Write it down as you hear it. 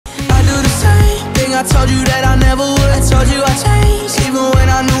I told you that I never would. Told you I changed, even when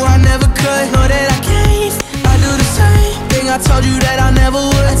I knew I never could. Know that I can't, I do the same thing. I told you that I never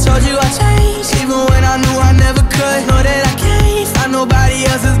would. Told you I changed, even when I knew I never could. Know that I can't find nobody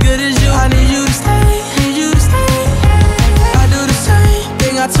else as good as you. I need you to stay, need you to stay. I do the same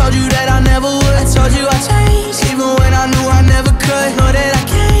thing. I told you that I never would. Told you I changed, even when I knew I never could. Know that I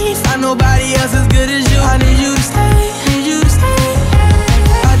can't find nobody else as good as you. I need you to stay, need you to stay.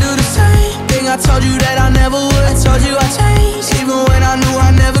 I do the same thing. I told you that I never would. Told you I changed, even when I knew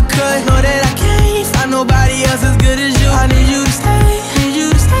I never could. Know that I can't find nobody else as good as you. I need you to stay, need you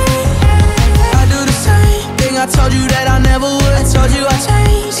to stay. I do the same thing. I told you that I never would. Told you I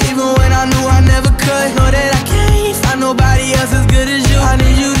changed, even when I knew I never could. Know that I can't find nobody else as good as you. I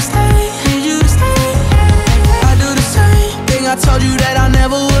need you to stay, need you to stay. I do the same thing. I told you that I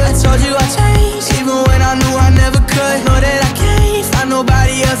never would. Told you I changed, even when I knew I never could. Know that I can't find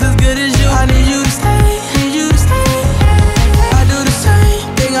nobody else as good as you. I need you to stay, need you to stay. I do the same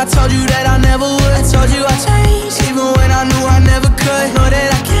thing. I told you that I never would. Told you I changed, even when I knew I never could. Know that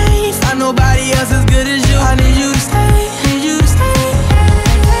I can't find nobody else as good as you. I need you to stay, need you to stay.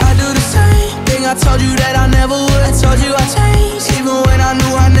 I do the same thing. I told you that I never would. Told you I changed, even when I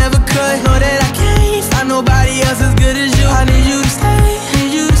knew I never could. Know that I can't find nobody else as good as you. I need you to stay,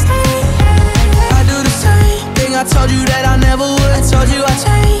 need you to stay. I do the same thing. I told you that I never would. Told you I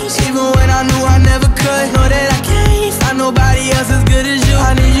changed, even when I knew I never could. Know that I can't find nobody else as good as you.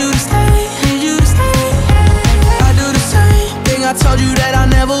 I need you to stay, need you to stay. I do the same thing. I told you that I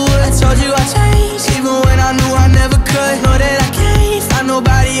never would. Told you I changed, even when I knew I never could. Know that I can't find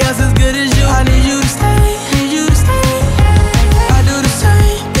nobody else as good as you. I need you to stay, need you to stay. I do the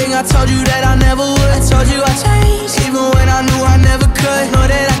same thing. I told you that I never would. Told you I changed, even when I knew I never could. Know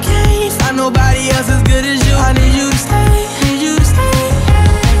that I can't find nobody else as good as you. I need you to stay, need you to stay.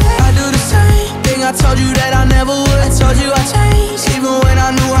 I do the same thing. I told you that I never would. Told you I changed, even when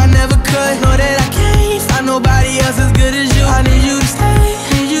I knew I never could. Know that I can't find nobody else as good as you. I need you to stay,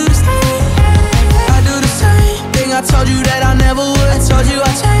 need you to stay. I do the same thing. I told you that I never would. Told you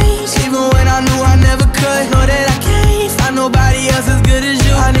I changed, even when I knew I never could. Know that I can't find nobody else as good as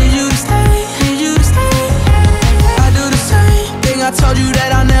you. I need you to stay, need you to stay. I do the same thing. I told you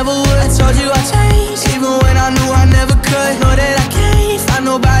that I never would. Told you I changed, even when I knew I never could. Know that I can't find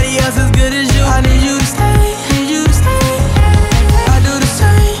nobody else as good as you. I need you to stay, need you to stay. I do the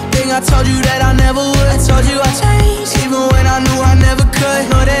same thing. I told you that I never would. Told you I changed, even when I knew I never could.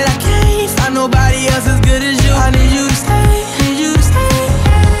 Know that I can't find nobody else as good as you. I need you to stay, need you to stay.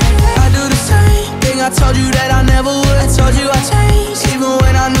 I do the same thing. I told you that I never would. Told you I changed, even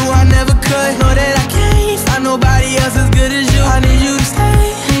when I knew I never could. Know that I can't find nobody else as good as you. I need you to stay,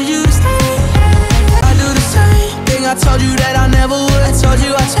 need you to stay. I do the same thing. I told you that I never would. Told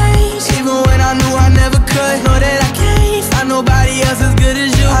you I changed, even when I knew I never could. Know that I can't find nobody else as good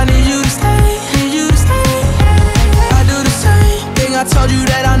as you. I need you to stay, need you to stay. I do the same thing. I told you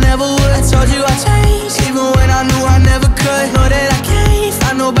that I never would. Told you I changed, even when I knew I never could. Know that I can't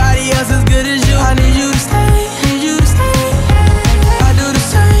find nobody else as good as you. I need you to stay, need you to stay. I do the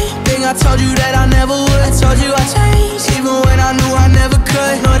same thing. I told you that I never would. Told you I changed, even when I knew I never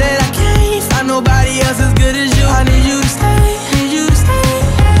could. Know that I can't find nobody else as good as you. I need you to stay, need you to stay.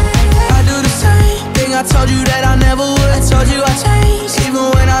 I do the same thing. I told you that I never would. Told you I changed, even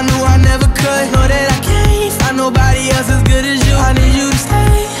when I knew I never could. Know that I can't find nobody else as good as you. I need you to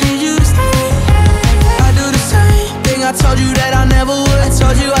stay, need you to stay. I do the same thing. I told you that I never would.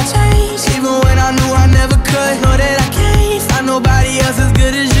 Told you I changed, even when I knew I never could. Know that I can't find nobody else as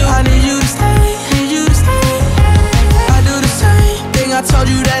good as you. I need you to stay, need you to stay. I do the same thing. I told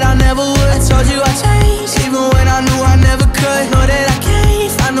you that I never would. Told you I changed, even when I knew I never could. Know that I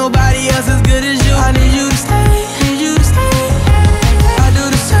can't find nobody else as good as you. I need you to stay, need you to stay. I do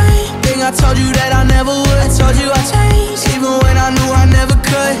the same thing. I told you that I never would. Told you I changed, even when I knew I never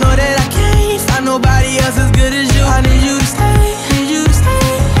could. Know that I can't find nobody else as good as you. I need you to stay, need you to stay.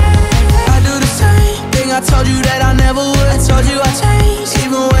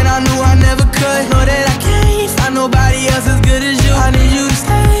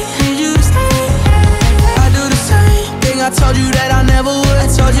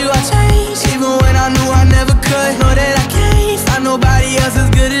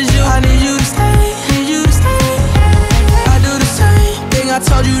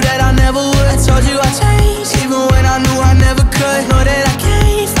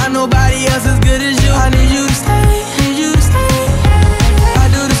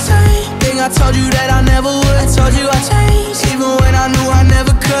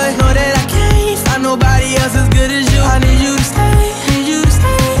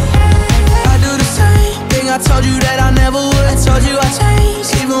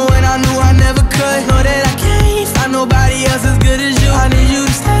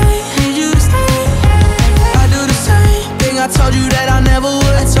 I never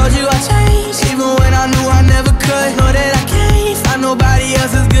would. Told you I changed, even when I knew I never could. Know that I can't find nobody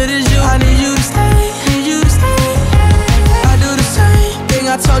else as good as you. I need you to stay, need you to stay. I do the same thing,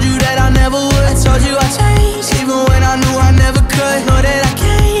 I told you that I never would. Told you I changed, even when I knew I never could. Know that I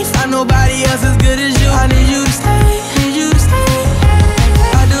can't find nobody else as good as you. I need you to stay, need you to stay.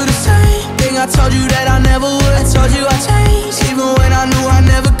 I do the same thing, I told you that I never would. Told you I changed, even when I knew I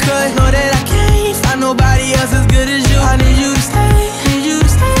never could. Know that I can't find nobody else as good as you. I need you to stay, need you to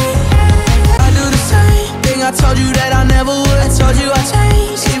stay. I do the same thing, I told you that I never would. Told you I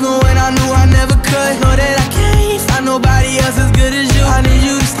changed, even when I knew I never could. Know that I can't find nobody else as good as you. I need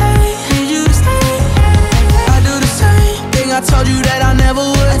you to stay, need you to stay. I do the same thing, I told you that I never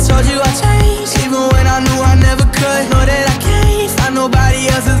would. Told you I changed, even when I knew I never could. Know that I can't find nobody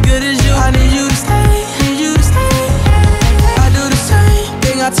else as good as you. I need you to stay, need you to stay. I do the same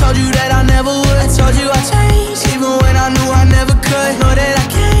thing, I told you that I never would. Told you I changed, even when I knew I never could. Know that I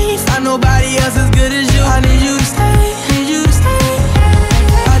can't find nobody else as good as you. I need you to stay, need you to stay.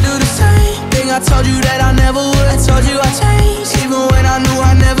 I do the same thing, I told you that I never would. Told you I changed, even when I knew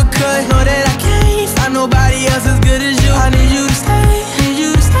I never could. Know that I can't find nobody else as good as you. I need you to stay, need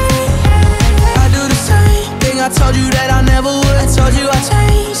you to stay. I do the same thing, I told you that I never would. Told you I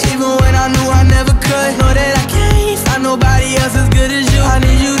changed, even when I knew I never could. Know that I can't find nobody else as good as you. I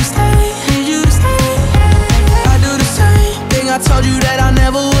need you to stay, need you to stay. I do the same thing, I told you that I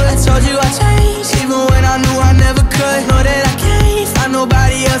never would. Told you I changed, even when I knew I never could. Know that I can't find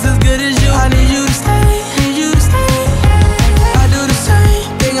nobody else as good as you. I need you to stay, need you to stay. I do the same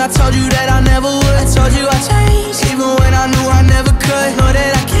thing, I told you that I never would. Told you I changed, even when I knew I never could. Know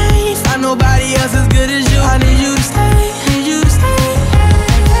that I can't find nobody else as good as you. I need you to stay, need you to stay.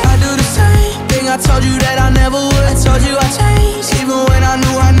 I do the same thing, I told you that I never would. Told you I changed, even when I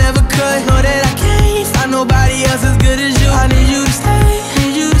knew I never could. Know that I can't find nobody else as good as you. I need you to stay,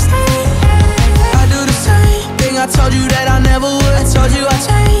 need you to stay. I do the same thing, I told you that I never would. Told you I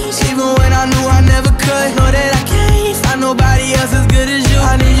changed, even when I knew I never could. Know that I can't find nobody else as good as you.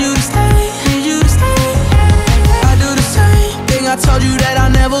 I need you to stay, need you to stay. I do the same thing, I told you that I never would. Told you I changed, even when I knew I never could. Know that I can't find nobody else as good as you. I need you to stay, need you to stay. I do the same thing, I told you that I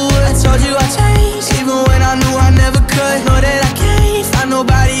never would. Told you I changed, even when I knew I never could. Know that I can't find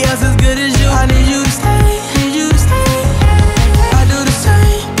nobody else as good as you. I need you to stay, need you to stay. I do the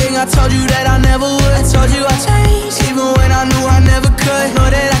same thing, I told you that I never would. Told you I changed, even when I knew I never could. Know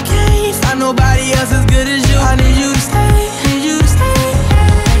that I can't find nobody else as good as you. I need you to stay, need you to stay.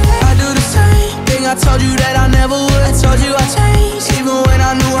 I do the same thing, I told you that I never would. Told you I changed, even when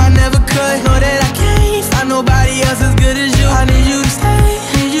I knew I never could. Know that I can't find nobody else as good as you. I need you to stay,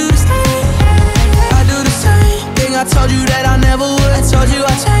 need you to stay. I do the same thing, I told you that I never would. Told you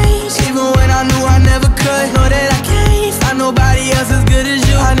I changed, even when I knew I never could. Know that I can't find nobody else as good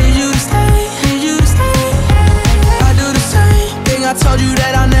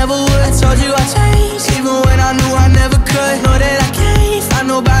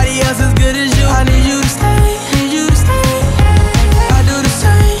as you. I need you to stay, need you to stay. I do the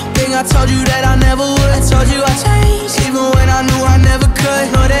same thing, I told you that I never would. Told you I changed, even when I knew I never could.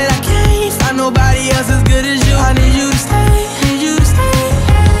 Know that I can't find nobody else as good as you. I need you to stay, need you to stay.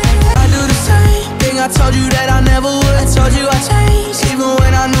 I do the same thing, I told you that I never would. Told you I changed, even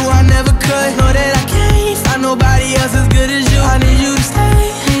when I knew I never could. Know that I can't find nobody else as good as you. I need you to stay,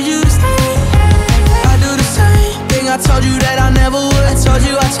 need you to stay. I do the same thing, I told you that I never would. Told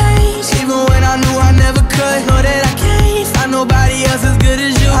you I changed, even when I knew I never could. Know that I can't find nobody else as good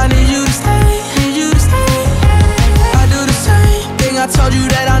as you. I need you to stay, need you to stay. I do the same thing, I told you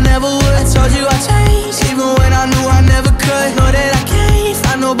that I never would. Told you I changed, even when I knew I never could. Know that I can't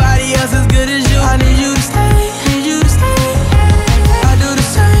find nobody else as good as you. I need you to stay, need you to stay. I do the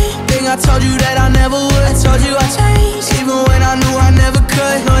same thing, I told you that I never would. Told you I changed, even when I knew I never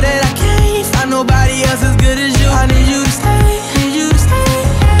could. Know that I can't find nobody else as good as you. I need you to stay, need you to stay.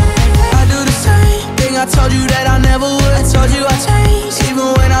 I do the same thing, I told you that I never would. Told you I changed, even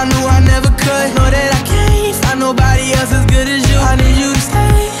when I knew I never could. Know that I can't find nobody else as good as you. I need you to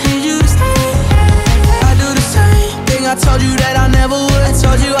stay, need you to stay. I do the same thing, I told you that I never would.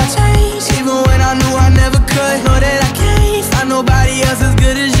 Told you I changed, even when I knew I never could. Know that I can't find nobody else as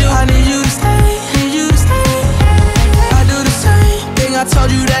good as you. I need you to stay, need you to stay. I do the same thing, I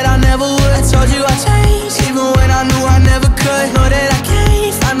told you that I never would. Told you I changed, even when I knew I never could. Know that I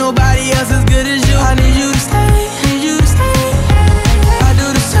can't find nobody else as good as you. I need you to stay, need you to stay. I do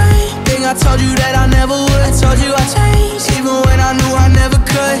the same thing, I told you that I never would. Told you I changed, even when I knew I never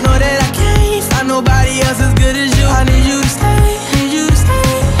could. Know that I can't find nobody else as good as you. I need you to stay, need you to stay.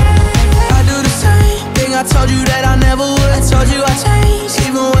 I do the same thing, I told you that I never would. Told you I changed,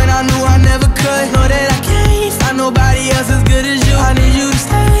 even when I knew I never could. Know that I can't find nobody else as good as you. I need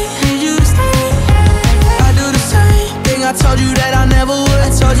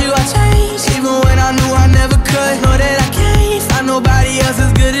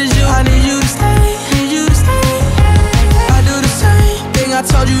I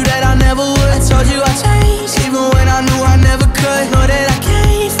told you that I never would. Told you I changed, even when I knew I never could. Know that I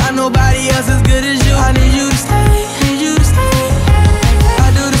can't find nobody else as good as you. I need you to stay, need you to stay. I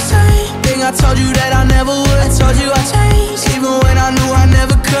do the same thing, I told you that I never would. Told you I changed, even when I knew I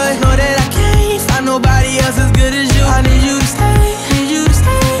never could. Know that I can't find nobody else as good as you. I need you to stay, need you to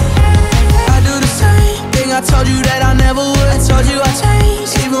stay. I do the same thing, I told you that I never would. Told you I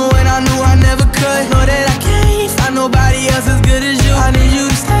changed, even when I knew I never could. Know that I can't find nobody else as good as you. I need you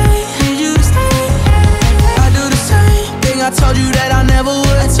to stay, need you to stay. I do the same thing, I told you that I never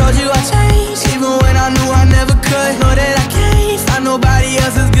would. Told you I changed, even when I knew I never could. Know that I can't find nobody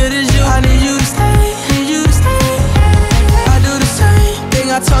else as good as you. I need you to stay, need you to stay. I do the same thing,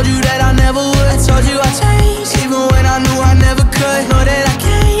 I told you that I never would. Told you I changed, even when I knew I never could. Know that I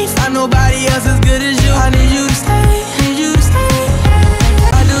can't find nobody else as good as you. I need you to stay, need you to stay.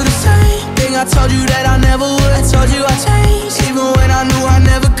 I do the same thing, I told you that I never would. Told you I changed, even when I knew I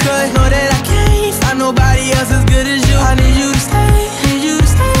never could. Know that I can't find nobody else as good as you. I need you to stay, need you to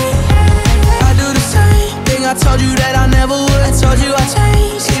stay. I do the same thing, I told you that I never would. Told you I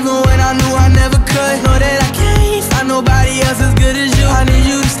changed, even when I knew I never could. Know that I can't find nobody else as good as you. I need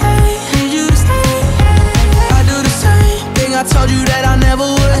you to stay, need you to stay. I do the same thing, I told you that I never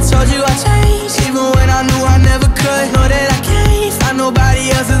would. Told you I changed, even when I knew I never could. Know that I can't find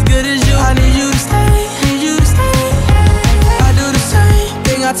nobody else as good as you. I need you to stay, need you to stay. I do the same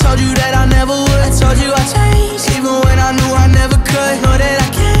thing, I told you that I never would. Told you I changed, even when I knew I never could. Know that I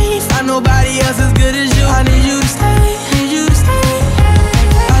can't find nobody else as good as you. I need you to stay, need you to stay.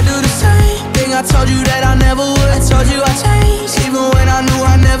 I do the same thing, I told you that I never would. Told you I changed, even when I knew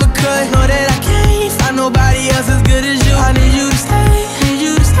I never could. Know that I can't find nobody else as good as you. I need you to stay, need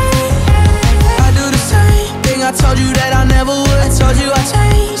you to stay. I do the same thing, I told you that I never would. Told you I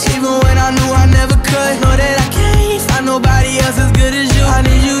changed, even when I knew I never could. Know that I can't find nobody else as good as you. I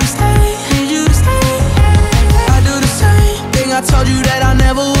need you to stay, need you to stay. I do the same thing, I told you that I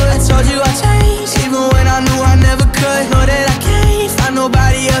never would. Told you I changed, even when I knew I never could. Know that I can't find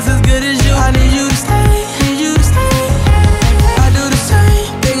nobody else as good as you. I need you to stay, need you to stay. I do the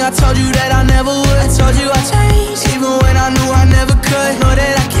same thing, I told you that I never would. Told you I changed, even when I knew I never could. Know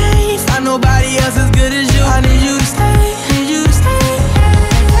that I can't find nobody else as good as you. I need you to stay, need you to stay.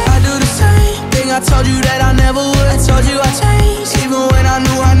 I do the same thing, I told you that I never would. Told you I changed, even when I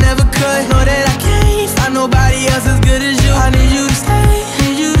knew I never could. Know that I can't find nobody else as good as you. I need you to stay,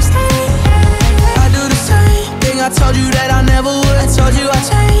 need you to stay. I do the same thing, I told you that I never would. Told you I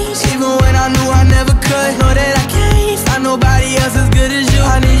changed, even when I knew I never could. Know that I can't find nobody else as good as you.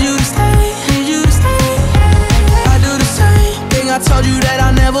 I need you to stay, need you to stay. I do the same thing, I told you that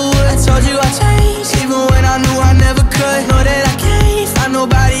I never would. Told you I changed, even when I knew I never could. Know that I can't find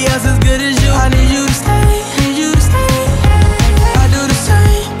nobody else as good as you. I need you to stay, need you to stay. I do the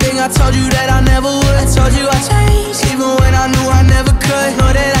same thing, I told you that I never would. Told you I changed, even when I knew I never could.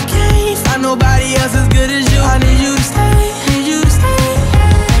 Know that I can't find nobody else as good as you. I need you to stay, need you to stay.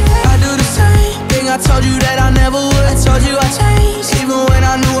 I do the same thing, I told you that I never would. Told you I changed, even when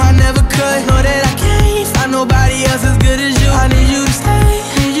I knew I never could. Know that I can't find nobody else as good as you. I need you to stay,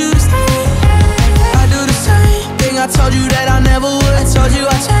 need you to stay. I do the same thing, I told you that I never would. Told you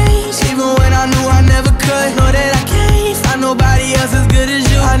I changed, even when I knew I never could. Know that I can't find nobody else as good as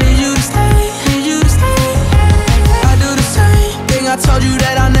you. I need you to stay, need you to stay. I do the same thing, I told you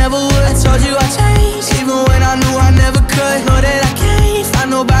that I never would. Told you I changed, even when I knew I never could. Know that I can't find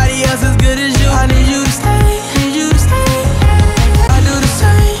nobody else as good as you. I need you to stay, need you to stay. I do the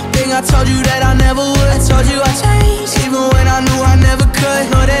same thing, I told you that I never would. Told you I changed, even when I knew I never could.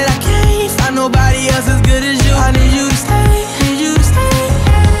 Know that I can't find nobody else as good as you. I need you to stay, need you to stay.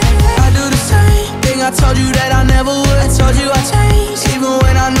 I do the same thing, I told you that I never would. Told you I changed, even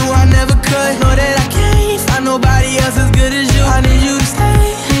when I knew I never could. Know that I can't find nobody else as good as you. I need you to stay,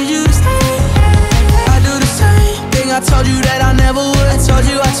 need you to stay. I do the same thing, I told you that I never would. Told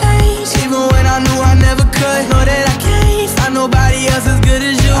you I changed, even when I knew I never could. Know that I can't find nobody else as good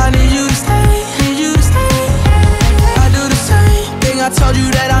as you. I need you to stay, need you to stay.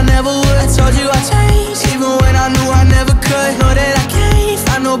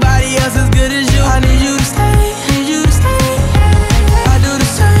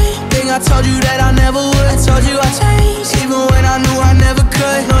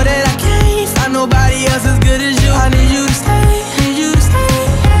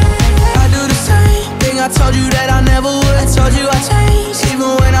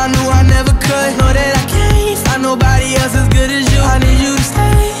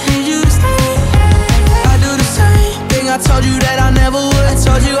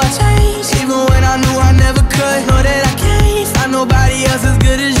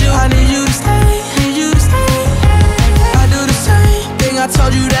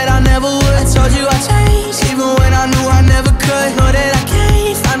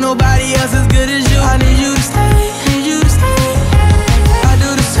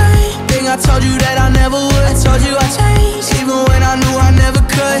 told you that I never would. Told you I changed, even when I knew I never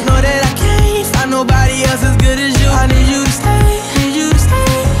could. Know that I can't find nobody else as good as you. I need you to stay, need you to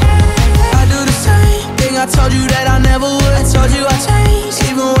stay. I do the same thing, I told you that I never would. Told you I changed,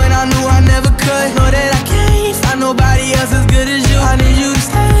 even when I knew I never could. Know that I can't find nobody else as good as you. I need you to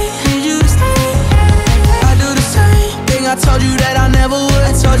stay, need you to stay. I do the same thing, I told you that I never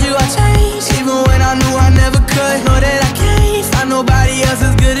would. Told you I changed, even when I knew I never could. Know that I can't find nobody else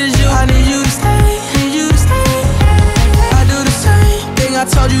as good as you. I need you to stay, need you to stay. I do the same thing, I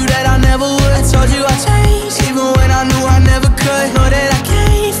told you that I never would. Told you I changed, even when I knew I never could. Know that I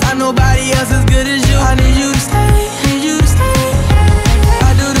can't find nobody else as good as you. I need you to stay, need you to stay.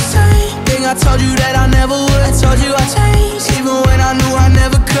 I do the same thing, I told you that I never would. Told you I changed, even when I knew I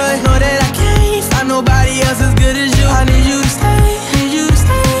never could. Know that I can't find nobody else as good as you. I need you to stay, need you to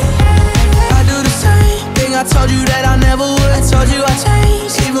stay. I do the same thing, I told you that I never would. Told you I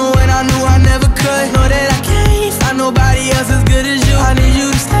changed, even when I knew I never could. Know that I can't find nobody else as good as you. I need you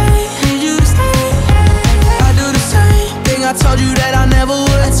to stay, need you to stay. I do the same thing, I told you that I never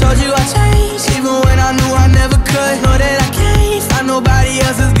would. Told you I changed, even when I knew I never could. Know that I can't find nobody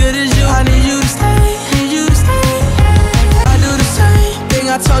else as good as you. I need you to stay, need you to stay. I do the same thing,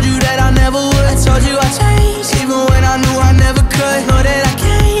 I told you that I never would. Told you I changed, even when I knew I never could. Know that I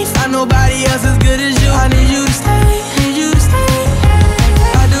can't find nobody else as good as you. I need you to stay, need you to stay.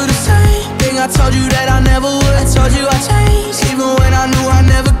 I do the same thing, I told you that I never would. Told you I changed, even when I knew I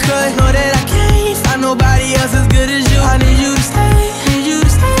never could. Know that I can't find nobody else as good as you. I need you to stay, need you to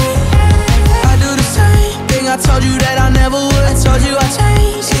stay. I do the same thing, I told you that I never would. Told you I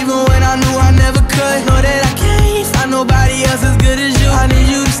changed, even when I knew I never could. Know that I can't find nobody else as good as you. I need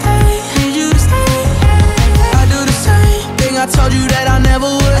you to stay, need you to stay. I do the same thing, I told you that I never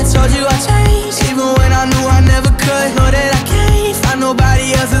would. Told you I changed, even when I knew I never could. Know that I can't find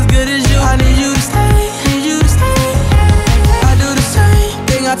nobody else as good as you. I need you to stay, need you to stay. I do the same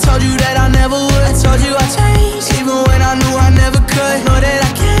thing, I told you that I never would. Told you I changed, even when I knew I never could. Know that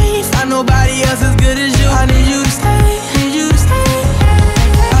I can't find nobody else as good as you. I need you to stay, need you to stay.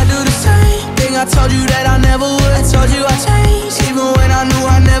 I do the same thing, I told you that I never would. Told you I changed, even when I knew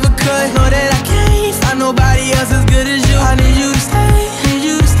I never could. Know that I can't find nobody else as good as you. I need you to stay, need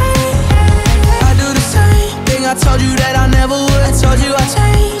you to stay. I do the same thing, I told you that I never would. Told you I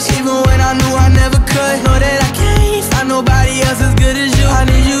changed, even when I knew I never could. Know that I can't find nobody else as good as you. I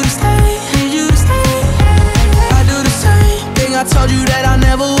need you to stay, need you to stay. I do the same thing, I told you that I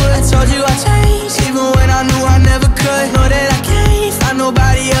never would. Told you I changed, even when I knew I never could. Know that I can't find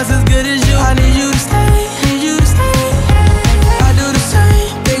nobody else as good as you. I need you to stay, need you to stay. I do the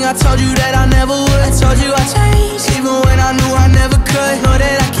same thing, I told you that I never would. Told you I changed, even when I knew I never could. Know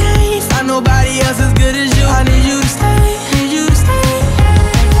that I can't find nobody else as good as you. I need you to stay, need you to stay.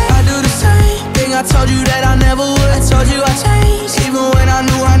 I do the same thing, I told you that I never would. Told you I changed, even when I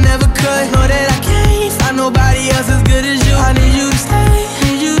knew I never could. Know that I can't find nobody else as good as you. I need you to stay,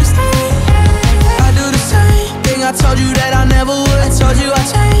 need you to stay. I do the same thing, I told you that I never would. Told you I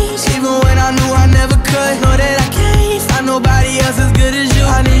changed, even when I knew I never could. Know that I can't find nobody else as good as you.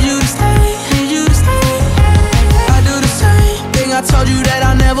 I need you to stay, need you to stay. I do the same thing, I told you that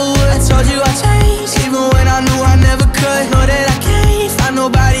I never would. Told you I changed, even when I knew I never could. Know that I can't find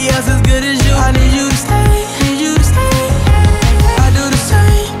nobody else as good as you. I need you to stay, need you to stay. I do the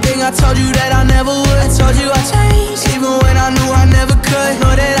same thing, I told you that I never would. Told you I changed, even when I knew I never could.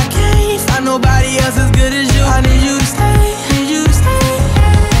 Know that I can't find nobody else as good as you. I need you to stay, need you to stay.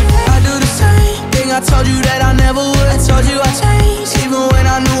 I do the same thing, I told you that I never would. Told you I changed, even when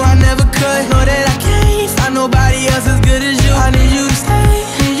I knew I never could. Know that I can't find nobody else as good as you. I need you to stay,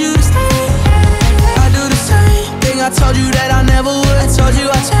 need you to stay. I do the same thing, I told you that I never would. Told you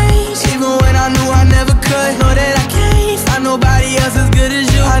I changed, even when I knew I never could. Know that I can't find nobody else as good as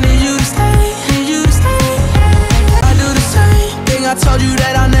you. I need you to stay, need you to stay. I do the same thing, I told you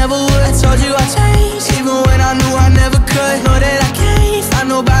that I never would. Told you I changed, even when I knew I never could. Know that I can't find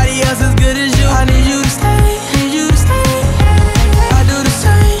nobody else as good as you. I need you to stay, need you to stay. I do the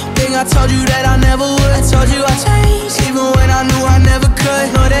same thing, I told you that I never would. Told you I changed, even when I knew I never could.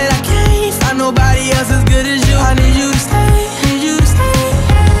 Know that I can't find nobody else as good as you. I need you to stay, need you to stay.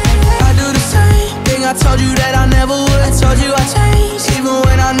 I do the same thing, I told you that I never would. Told you I changed, even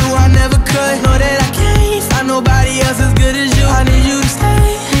when I knew I never could. Know that I can't find nobody else as good as you. I need you to stay,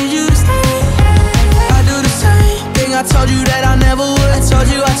 need you to stay. I do the same thing, I told you that I never would. Told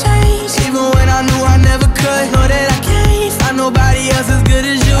you I changed,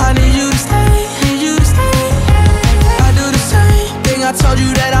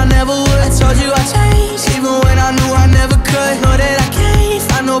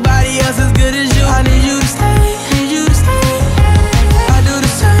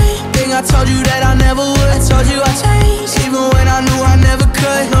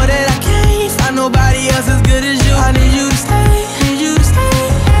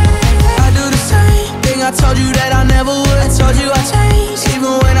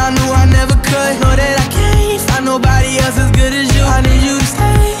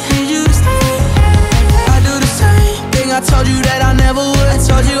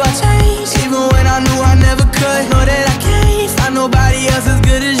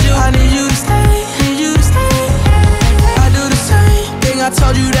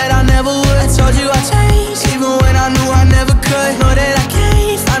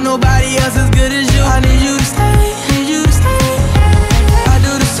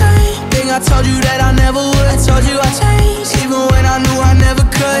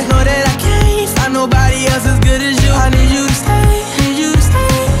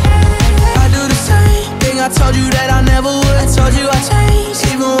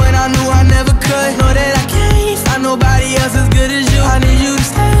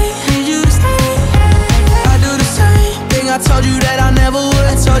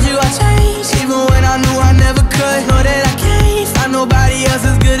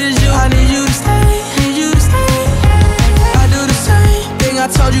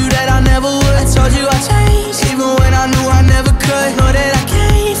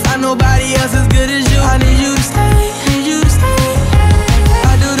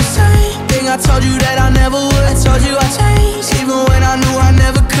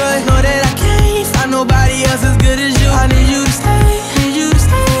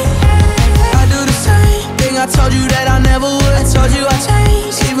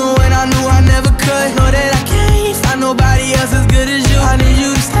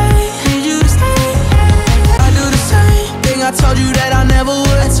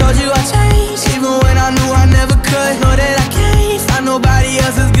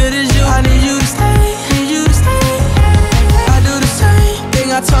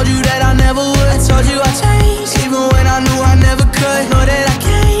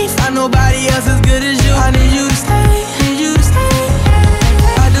 nobody else as good as you. I need you to stay, need you to stay.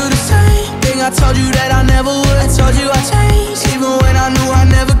 I do the same thing I told you that I never would. Told you I changed, even when I knew I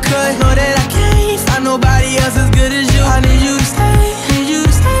never could. Know that I can't find nobody else as good as you. I need you to stay, need you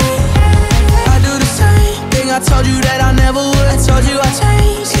to stay. I do the same thing I told you that I never would. Told you I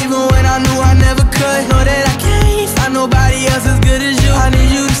changed, even when I knew I never could. Know that I can't find nobody else as good as you. I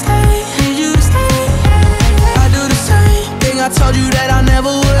need you to stay, need you to stay. I do the same thing I told you that I never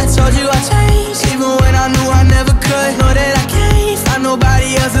would. Told you I changed, even when I knew I never could. Know that I can't find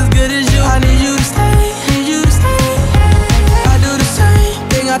nobody else as good as you. I need you to stay, need you to stay. I do the same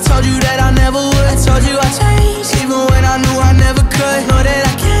thing I told you that I never would. Told you I changed, even when I knew I never could. Know that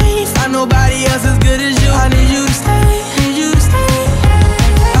I can't find nobody else as good as you. I need you to stay, need you to stay.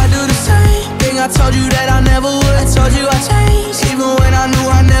 I do the same thing I told you that I never would. Told you I changed, even when I knew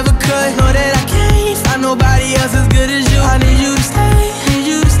I never could. Know that I can't find nobody else as good as you. I need you to stay, need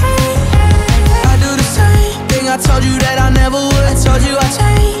you to stay. I do the same thing I told you that I never would. Told you I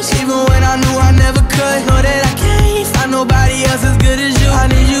changed, even when I knew I never could. Know that I can't find nobody else as good as you. I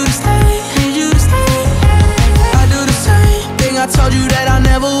need you to stay, need you to stay. I do the same thing I told you that I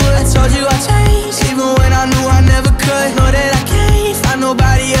never would. Told you I changed, even when I knew I never could. Know that I can't find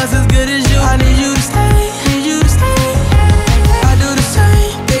nobody else as good as you. I need you to stay, need you to stay. I do the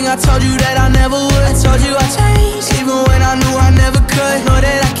same thing I told you that I never would. Told you I changed, even when I knew I never could. Know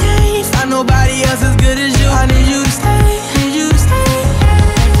that I can't find nobody else as good as you. I need you to stay, need you to stay.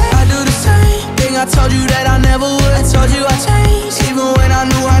 I do the same thing I told you that I never would. Told you I changed, even when I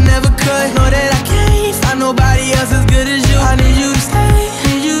knew I never could. Know that I can't find nobody else as good as you. I need you to stay,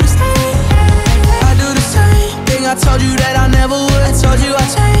 need you to stay. I do the same thing I told you that I never would. Told you I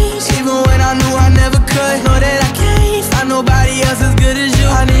changed, even when I knew I never could. Know that I can't find nobody else as good as you.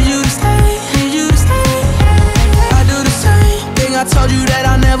 I need you to stay, need you to stay. I do the same thing I told you that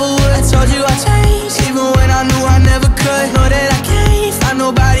I never would. Told you I changed, even when I knew I never could. Know that I can't find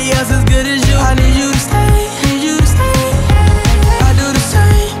nobody else as good as you. I need you to stay, need you to stay. I do the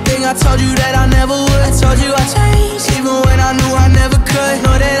same thing I told you that I never would. Told you I changed, even when I knew I never could.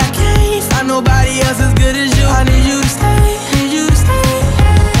 Know that I can't find nobody else as good as you. I need you to stay, need you to stay.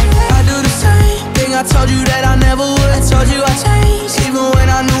 I do the same thing I told you that I never would. Told you I changed, even when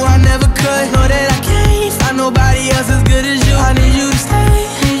I knew I never could. Know that I can't find nobody else as good as you. I need you to stay,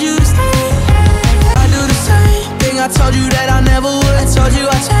 need you to stay. I do the same thing I told you that I never would. Told you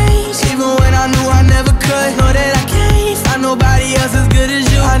I changed, even when I knew I never could. Know that I can't find nobody else as good as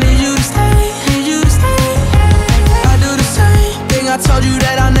you. I need you to stay, need you to stay. I do the same thing I told you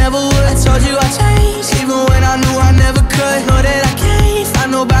that I never would. Told you I changed, even when I knew I never could. Know that I can't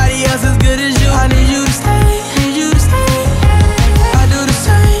find nobody else as good as you. I need you to stay, need you to stay. I do the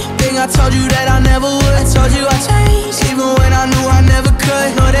same thing I told you that I never would. Told you I changed, even when I knew I never could.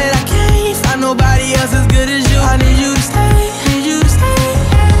 Know that I can't find nobody else as good as you. I need you to stay, need you to stay.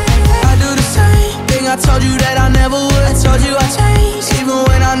 I do the same thing I told you that I never would. Told you I changed, even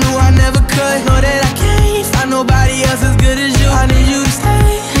when I knew I never could. Know that I can't find nobody else as good as you. I need you to stay,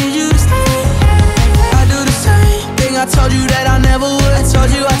 need you to stay. I do the same thing I told you that I never would. Told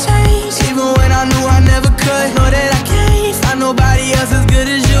you I changed, even when I knew I never could. Know that I can't find nobody else as good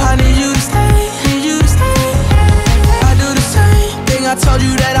as you. I need you to stay, need you to stay. I do the same thing I told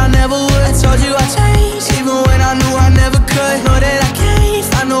you that I never would. Told you I changed, even when I knew I never could. Know that I can't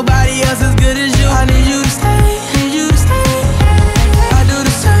find nobody else as good as you. I need you to stay, need you to stay. I do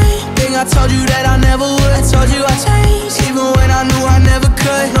the same thing I told you that I never would. Told you I changed, even when I knew I never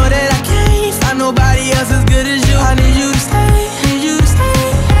could. Know that I can't find nobody else as good as you. I need you to stay, need you to stay.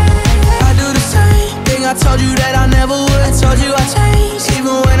 I do the same thing I told you that I never would. Told you I changed,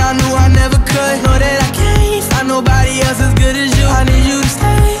 even when I knew I never could. Know that I can't find nobody else as good as you. I need you to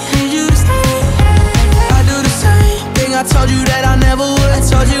stay, need you to stay. I do the same thing I told you that I never would.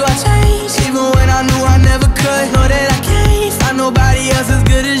 Told you I changed, even when I knew I never could. Know that I can't find nobody else as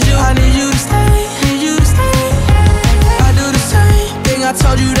good as you. I need you to stay, need you to stay. I do the same thing I told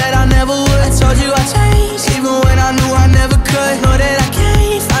you that I never would. Told you I changed, even when I knew I never could. Know that I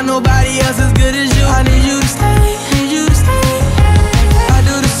can't find nobody else as good as you. I need you to stay, need you to stay. I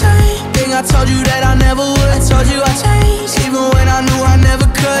do the same thing I told you that I never would. Told you I changed, even when I knew I never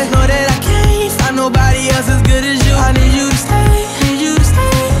could. Know that I can't find nobody else as good as you. I need you to stay, need you to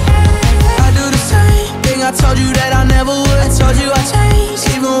stay. I do the same thing I told you that I never would. Told you I changed,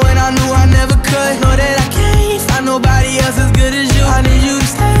 even when I knew I never could. Know that I can't find nobody else as good as you. I need you to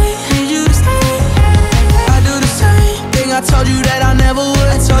stay, need you to stay. I do the same thing I told you that I never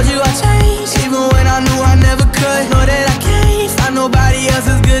would. Told you I changed, even when I knew I never could. Know that I can't find nobody else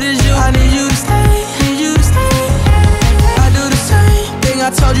as good as you. I need you to stay, need you to stay. I do the same thing I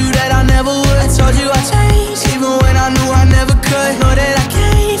told you that I never would. told you I changed, even when I knew I never could. Know that I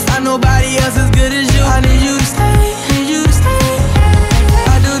can't find nobody else as good as you. I need you to stay, need you to stay.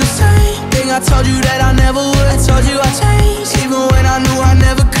 I do the same thing I told you that I never would. Told you I changed, even when I knew I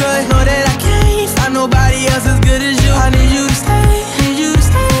never could. Know that I can't find nobody else as good as you. I need you to stay, need you to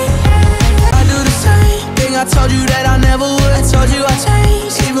stay. I do the same thing I told you that I never would. Told you I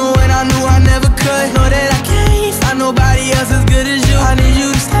changed, even when I knew I never could. Know that I can't find nobody else as good as you. I need you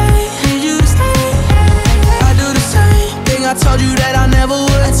to stay, need you to stay. I do the same thing I told you that I never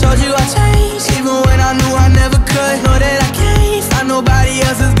would. Told you I changed, even when I knew I never could. Know that I can't find nobody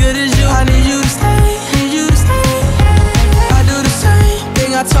else as good as you. I need you to stay, need you to stay. I do the same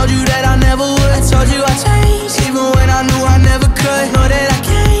thing I told you that I never would. Told you I changed, even when I knew I never could. Know that I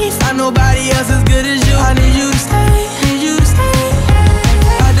can't find nobody else as good as you. I need you to stay, need you to stay.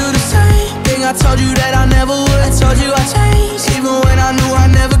 I do the same thing I told you that I never would. Told you I changed, even when I knew I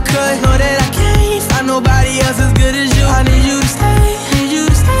never could. Know that I can't find nobody else as good as you. I need you to stay, need you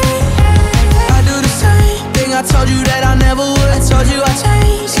to stay. I do the same thing I told you that I never would. Told you I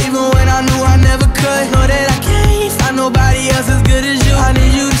changed, even when I knew I never could. Know that I can't find nobody else as good as you. I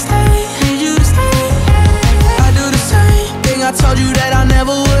need you to stay, need you to stay. I do the same thing I told you that I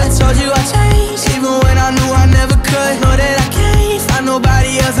never would. Told you I changed, even when I knew I never could. Know that I can't find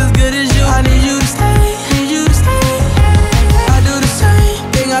nobody else as good as you. I need you to stay, need you to stay. I do the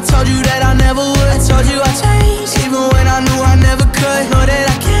same thing I told you that I never would. Told you I changed, even when I knew I never could. Know that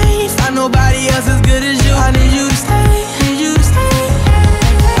I can't find nobody else as good as you. I need you to stay, need you to stay.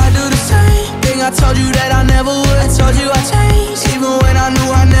 I do the same thing I told you that I never would. Told you I changed, even when I knew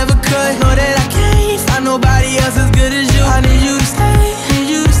I never could. Know that I can't find nobody else as good as you. I need you to stay, need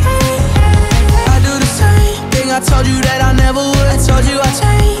you to stay. I do the same thing I told you that I never would. Told you I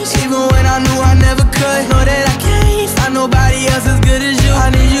changed, even when I knew I never could. Know that I can't find nobody else as good as you. I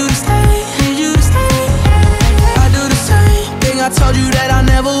need you to stay, need you to stay. I do the same thing I told you that I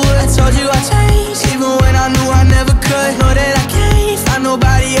never would. Told you I changed, even when I knew I never could. Know that I can't find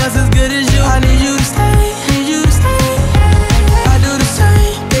nobody else as good as you. I need you to stay, need you to stay. I do the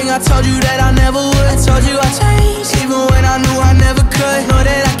same thing I told you that I never would. Told you I changed, even when I knew I never could. Know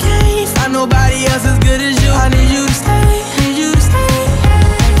that I can't find nobody else as good as you. I need you to stay, need you to stay.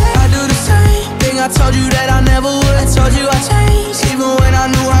 I do the same thing I told you that I never would. Told you I changed, even when I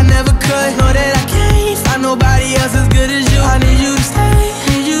knew I never could. Know that I can't find nobody else as good as you. I need you to stay,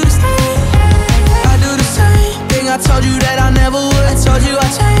 need you to stay. I do the same thing I told you that I never would. Told you I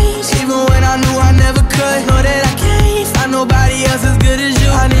changed, even when I knew I never could. Know that I can't find nobody else as good as you.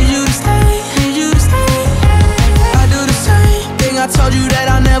 I need you to stay, need you to stay. I do the same thing I told you that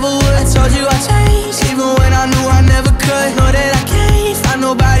I never would. Told you I changed, even when I knew I never could. Know that I can't find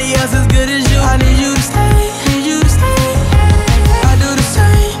nobody else as good as you. I need you to stay, need you to stay. I do the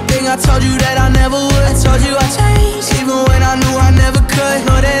same thing I told you that I never would. Told you I changed, even when I knew I never could.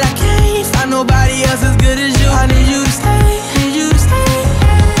 Know that I can't find nobody else as good as you. I need you to stay, need you to stay.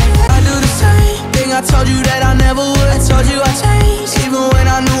 I do the same thing I told you that I never would. Told you I changed, even when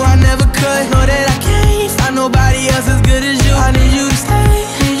I knew I never could. Know that I can't find nobody else as good as you. I need you to stay,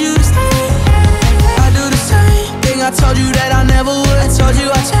 need you to stay. I do the same thing I told you that I never would. Told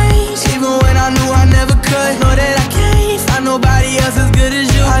you I changed, even when I knew I never could. Know that I can't find nobody else as good as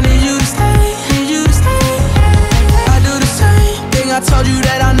you. I need you to stay, need you to stay. I do the same thing I told you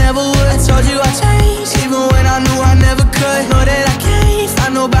that I never would. Told you I changed, even when I knew I never could. Know that I can't find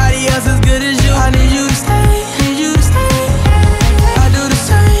nobody else as good as you. I need you to stay, need you to stay. I do the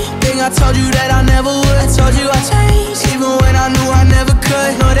same thing I told you that I never would. Told you I changed, even when I knew I never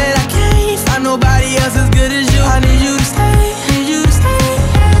could. Know that I can't find nobody else as good as you. I need you to stay, need you to stay.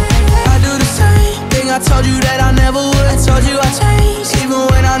 I do the same thing I told you that I never would. Told you I changed, even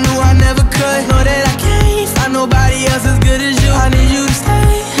when I knew I never could. Know that I can't find nobody else as good as you. I need you to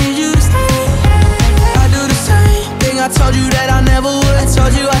stay, need you to stay. I do the same thing I told you that I never would.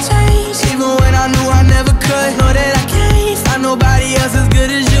 Told you I changed, even when I knew I never could. Know that I can't find nobody else as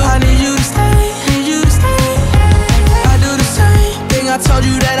good as you. I need you to stay, need you to stay. I do the same thing I told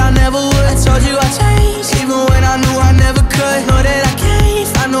you that I never would. Told you I changed, even when I knew I never could. Know that I can't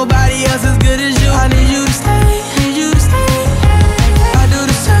find nobody else as good as you. I need you to stay, need you to stay. I do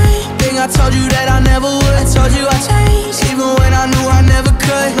the same thing I told you that I never would. Told you I changed, even when I knew I never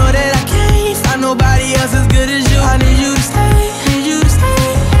could. Know that I can't find nobody else as good as you. I need you to stay, need you to stay.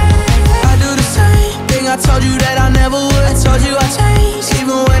 I do the same thing I told you that I never would. Told you I changed,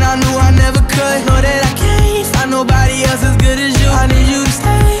 even when I knew I never could. Know that I can't find nobody else as good as you. I need you to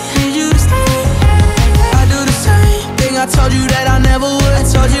stay, need you to stay. I do the same thing I told you that I never would.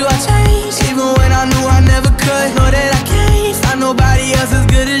 Told you I changed, even when I knew I never could. Know that I can't find nobody else as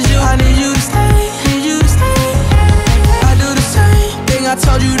good as you. I need you to stay.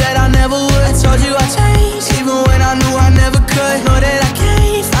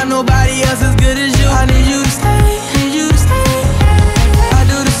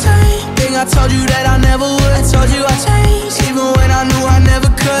 I told you that I never would. Told you I changed, even when I knew I never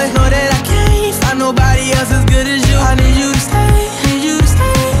could. Know that I can't find nobody else as good as you. I need you to stay, need you to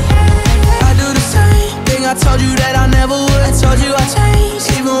stay. I do the same thing, I told you that I never would. Told you I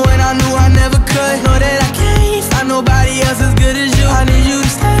changed, even when I knew I never could. Know that I can't find nobody else as good as you. I need you to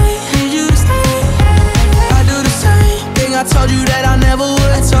stay, need you to stay. I do the same thing, I told you that I never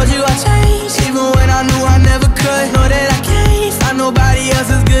would. Told you I changed, even when I knew I never could. Know that I can't find nobody else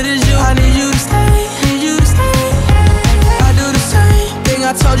as good as you. I need you to stay, need you to stay. I do the same thing,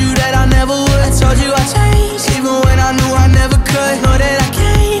 I told you that I never would. Told you I changed, even when I knew I never could. Know that I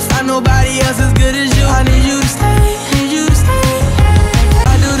can't find nobody else as good as you. I need you to stay, need you to stay.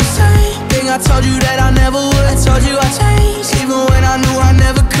 I do the same thing, I told you that I never would. Told you I changed, even when I knew I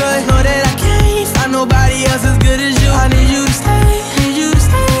never could. Know that I can't find nobody else as good as you. I need you to stay, need you to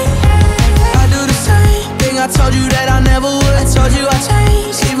stay. I do the same thing, I told you that I never would. Told you I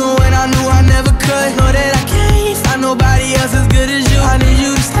changed, even when I knew I never could. Know that I can't find nobody else as good as you. I need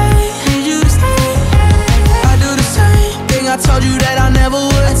you to stay, need you to stay. I do the same thing, I told you that I never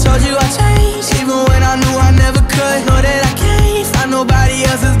would. Told you I changed, even when I knew I never could. Know that I can't find nobody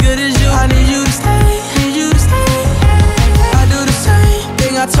else as good as you. I need you to stay, need you to stay. I do the same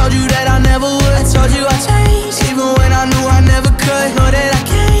thing, I told you that I never would. Told you I changed, even when I knew I never could. Know that I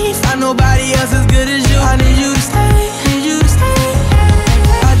can't find nobody else as good as you. I need you to stay, need you to stay.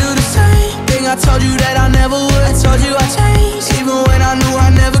 I do the same thing, I told you that I never would. Told you I changed, even when I knew I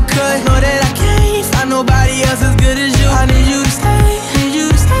never could. Know that I can't find nobody else as good as you. I need you to stay, need you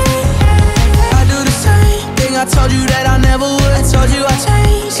to stay. I do the same thing, I told you that I never would. Told you I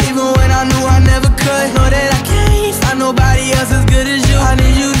changed, even when I knew I never could. Know that I can't find nobody else as good as you. I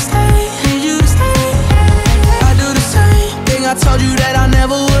need you to stay, need you to stay. I do the same thing, I told you that I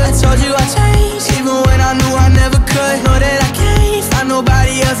never would. Told you I changed, even when I knew I never could. Know that I can't find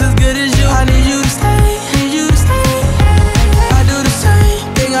nobody else as good as you. I need you to stay, need you to stay. I do the same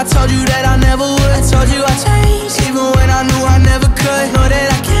thing, I told you that I never would. Told you I changed, even when I knew I never could. Know that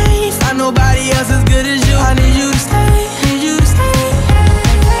I can't find nobody else as good as you. I need you to stay, need you to stay.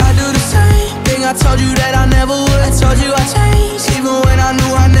 I do the same thing, I told you that I never would. Told you I changed, even when I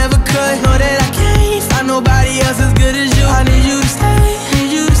knew I never could. Know that I can't find nobody else as good as you. I need you to stay,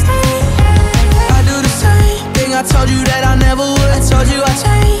 need you to stay. I do the same thing, I told you that I never would. Told you I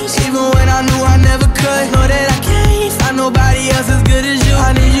changed, even when I knew I never could. Know that I can't find nobody else as good as you.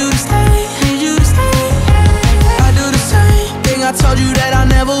 I need you to stay, need you to stay. I do the same thing, I told you that I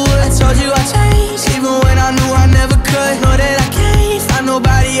never would. Told you I changed, even when I knew I never could. Know that I can't find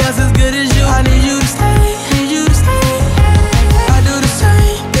nobody else as good as you. I need you to stay, need you to stay. I do the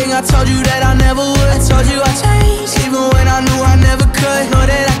same thing, I told you that I never would. Told you I changed, even when I knew I never could. Know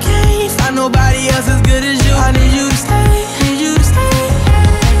that I can't find nobody else as good as you. I need you to stay, need you to stay.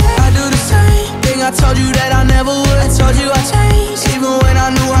 I do the same thing, I told you that I never would. Told you I changed, even when I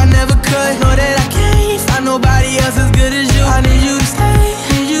knew I never could. Know that I can't find nobody else as good as you. I need you to stay,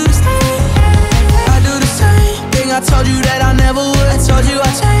 need you to stay. I do the same thing, I told you that I never would. Told you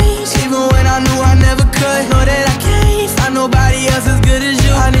I changed, even when I knew I never could. Know that I can't find nobody else as good as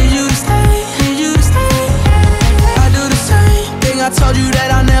you. I need you to stay, need you to stay. I do the same thing, I told you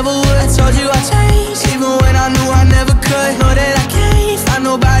that I never would. Told you I changed, even when I knew I never could. Know that I can't find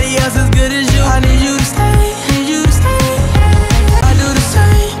nobody else as good as you. I need you to stay, need you to stay. I do the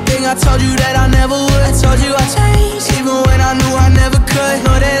same thing, I told you that I never would. Told you I changed, even when I knew I never could.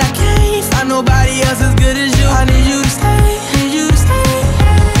 Know that I can't find nobody else as good as you. I need you to stay, need you to stay.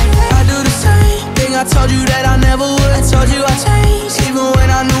 I do the same thing, I told you that I never would. Told you I changed, even when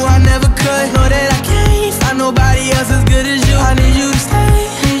I knew I never could. Know that I can't find nobody else as good as you. I need you to stay,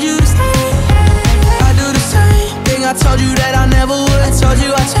 need you to stay. I do the same thing, I told you that I never would. Told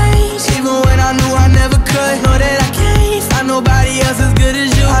you I changed, even when I knew I never could. Know that I can't find nobody else as good as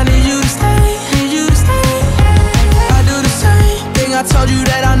you. I need you to stay, need you to stay. I do the same thing, I told you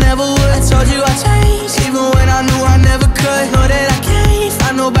that I never would. Told you I changed, even when I knew I never could. Know that I can't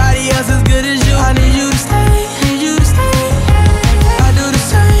find nobody else as good as you. I need you to stay, need you to stay. I do the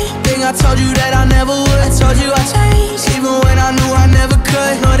same thing, I told you that I never would. Told you I changed, even when I knew I never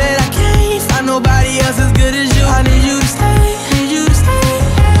could. Know that I can't find nobody else as good as you. I need you to stay, need you to stay.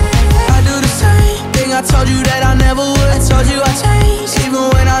 I do the same thing, I told you that I never would. Told you I changed, even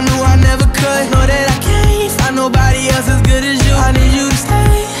when I knew I never could. Know that I can't find nobody else as good as you. I need you to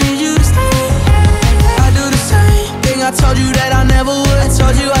stay, need you to stay. I do the same thing, I told you that I never would.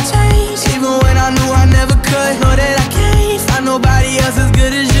 Told you I changed, even when I knew I never could. Know that I can't find nobody else as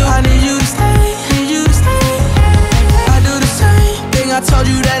good as you. I need you to stay, need you to stay. I do the same thing, I told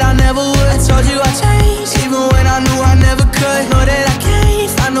you that I never would. Told you I changed, even when I knew I never could. Know that I can't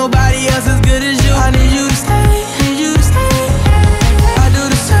find nobody else as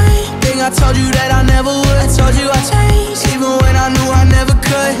told you that I never would. Told you I changed, even when I knew I never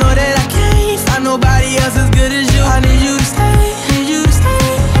could. Know that I can't find nobody else as good as you. I need you to stay, need you to stay.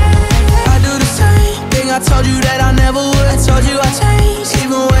 I do the same thing, I told you that I never would. Told you I changed,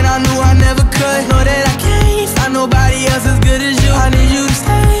 even when I knew I never could. Know that I can't find nobody else as good as you. I need you to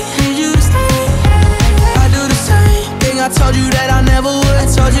stay, need you to stay. I do the same thing, I told you that I never would.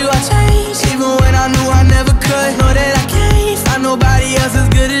 Told you I changed, even when I knew I never could. Know that I can't find nobody else as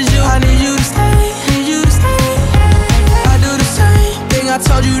good as you. I need you to stay, need you to stay. I do the same thing, I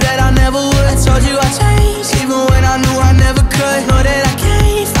told you that I never would. Told you I changed, even when I knew I never could. Know that I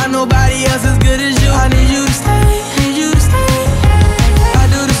can't find nobody else as good as you. I need you to stay, need you to stay. I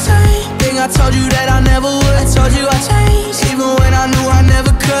do the same thing, I told you that I never would. Told you I changed, even when I knew I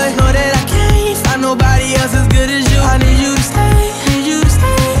never could. Know that I can't find nobody else as good as you. I need you to stay, need you to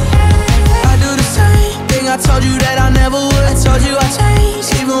stay. I do the same thing, I told you that I never would. Told you I changed,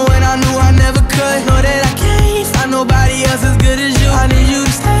 even when I knew I never could. Know that I can't find nobody else as good as you. I need you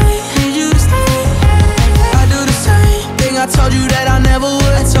to stay, need you to stay. I do the same thing, I told you that I never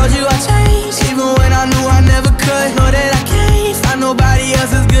would. Told you I changed, even when I knew I never could. Know that I can't find nobody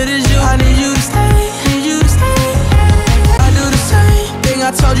else as good as you. I need you to stay, need you to stay. I do the same thing,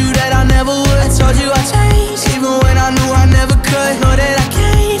 I told you that I never would. Told you I changed, even when I knew I never could. Know that I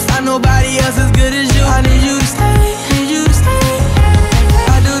can't find nobody else as good as you. I need you to stay, need you to stay.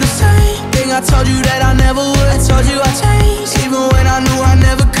 I do the same thing, I told you that I never would. Told you I changed, even when I knew I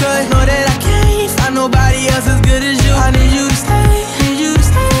never could. Know that I can't find nobody else as good as you. I need you to stay, need you to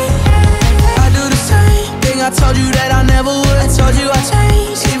stay. I do the same thing, I told you that I never would. Told you I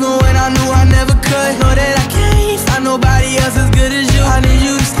changed, even when I knew I never could. Know that I can't find nobody else as good as you. I need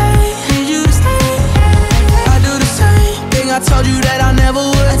you to stay, need you to stay. I do the same thing, I told you that I never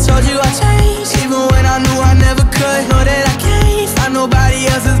would. Told you I changed, even when I knew I never could. Know that I can't find nobody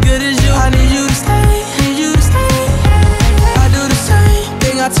else as good as you. I need you to stay, need you to stay. I do the same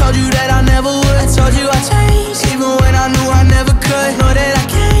thing, I told you that I never would. Told you I changed, even when I knew I never could. Know that I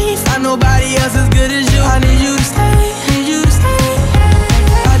can't find nobody else as good as you. I need you to stay, need you to stay. I do the same thing, I told you that I never would. Told you I changed, even when I knew I never could. Know that I can't find nobody else as good as you. I need you to stay, need you to stay.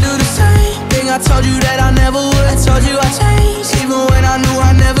 I do the same thing, I told you that I never would. Told you I changed, even when I knew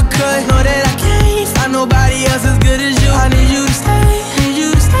I never could. Know that I can't find nobody else as good as you. I need you to stay, need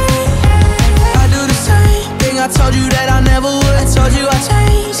you to stay. I do the same thing, I told you that I never would. Told you I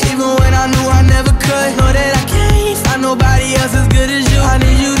changed, even when I knew I never could. Know that I can't find nobody else as good as you. I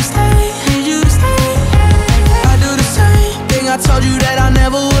need you to stay, need you to stay. I do the same thing, I told you that I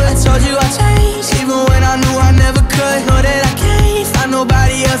never would. Told you I changed, even when I knew I never could. Know that I can't find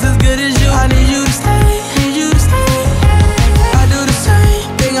nobody else as good as you. I need you to stay, need you to stay. I do the same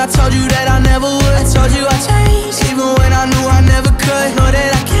thing, I told you that I never would. Told you I changed, even when I knew I never could. Know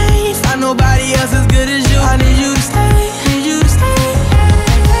that I can't find nobody else as good as you. I need you to stay, need you to stay.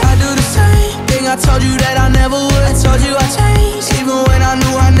 I do the same thing, I told you that I never would. Told you I changed, even when I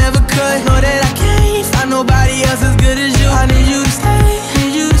knew I never could. Know that I can't find nobody else as good as you. I need you to stay,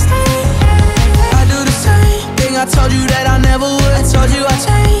 need you to stay. I do the same thing, I told you that I never would. Told you I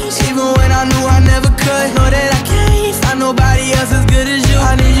changed, even when I knew I never could. Know that I can't find nobody else as good as you.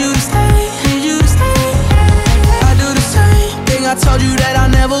 I need you to stay, need you to stay. I do the same thing, I told you that I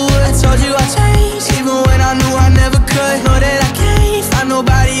never would. Told you I changed, even when I knew I never could. Know that I can't find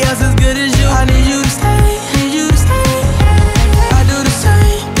nobody else as good as you. I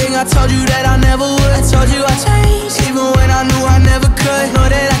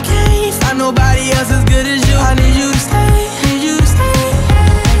need you to stay, need you to stay.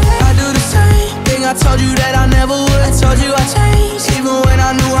 I do the same thing, I told you that I never would. Told you I changed, even when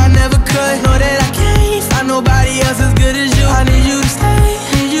I knew I never could. Know that I can't find nobody else as good as you. I need you to stay,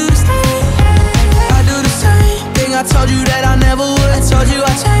 need you to stay. I do the same thing, I told you that I never would. Told you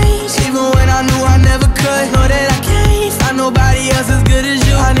I changed, even when I knew I never could. Know that I can't find nobody else as good as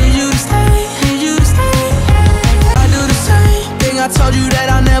you. I need you to stay, need you to stay. I do the same thing, I told you that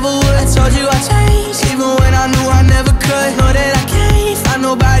I never would. Told you I changed, even when I knew I never could. Know that I can't find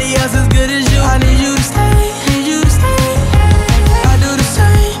nobody else as good as you. I need you to stay, need you to stay. I do the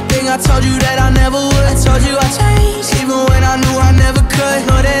same thing, I told you that I never would. Told you I changed, even when I knew I never could.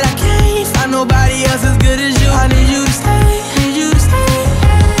 Know that I can't find nobody else as good as you. I need you to stay, need you to stay.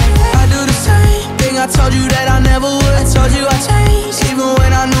 I do the same thing, I told you that I never would. Told you I changed, even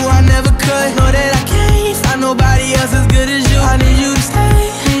when I knew I never could. Know that I can't find nobody else as good as you. I need you to stay,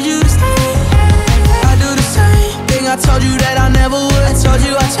 need you to stay. I do the same thing, I told you that I never would. Told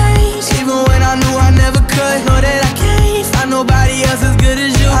you I changed, even when I knew I never could. Know that I can't find nobody else as good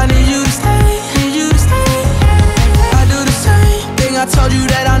as you. I need you to stay, need you to stay. I do the same thing, I told you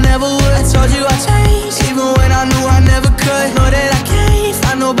that I never would. Told you I changed, even when I knew I never could. Know that I can't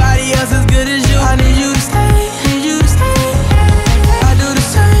find nobody nobody else as good as you. I need you to stay, need you to stay. I do the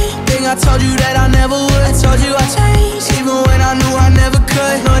same thing I told you that I never would. Told you I changed, even when I knew I never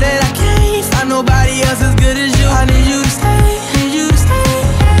could. Know that I can't find nobody else as good as you. I need you to stay, need you to stay.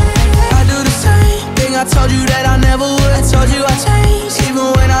 I do the same thing I told you that I never would. Told you I changed, even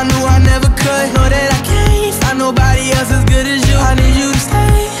when I knew I never could. Know that I can't find nobody else as good as you. I need you to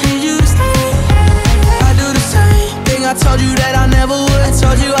stay, need you to stay. I do the same thing I told you that I never would.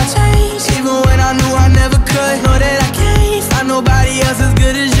 Told you I changed, even when I knew I never could. Know that I can't find nobody else as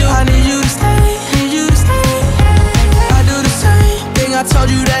good as you. I need you to stay, need you to stay. I do the same thing I told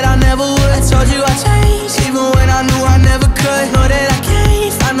you that I never would. Told you I changed, even when I knew I never could. Know that I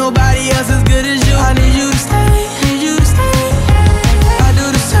can't find nobody else as good as you. I need you to stay, need you to stay. I do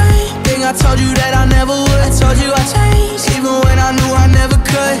the same thing I told you that I never would. Told you I changed, even when I knew I never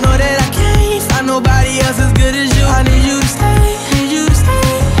could. Know that I can't find nobody else as good as you. I need you to stay, need you to stay.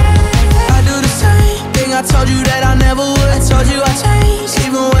 I do the same thing I told you that I never would. Told you I changed,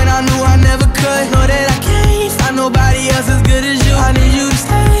 even when I knew I never could. Know that I can't find nobody else as good as you. I need you to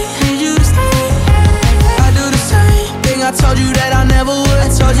stay, need you to stay. I do the same thing I told you that I never would.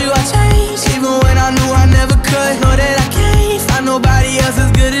 Told you I changed, even when I knew I never could. Know that I can't find nobody else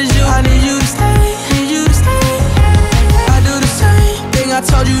as good as you. I need you to stay, need you to stay. I do the same thing I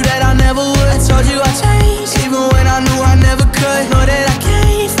told you that I never would. Told you I changed, even when I knew I never could. Know that I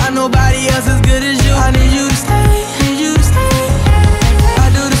can't find nobody else as good as you. I need you to stay, need you to stay. I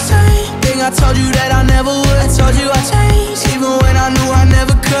do the same thing I told you that I never would. Told you I changed, even when I knew I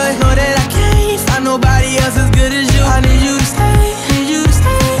never could. Know that I can't find nobody else as good as you. I need you to stay, need you to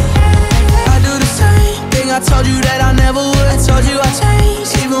stay. I do the same thing I told you that I never would. Told you I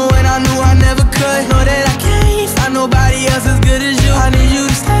changed, even when I knew I never could. Know that I can't find nobody else as good as you. I need you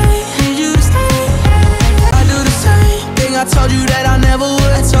to stay, need you to stay. I do the same thing I told you that I never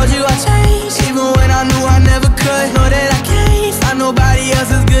would. Told you I changed, even when I knew I never could. Know that I can't find nobody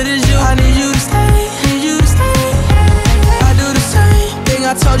else as good as you. I need you to stay, need you to stay. I do the same thing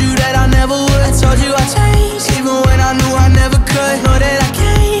I told you that I never would. Told you I changed, even when I knew I never could. Know that I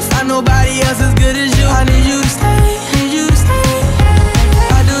can't find nobody else as good as you. I need you to stay, need you to stay.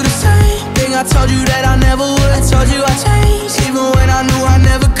 I do the same thing I told you that I never would. Told you I changed, even when I knew I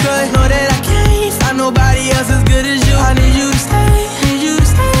never could. Know that I can't find nobody else as good as you. I need you to stay, need you to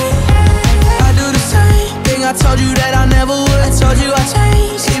stay. I do the same thing I told you that I never would. Told you I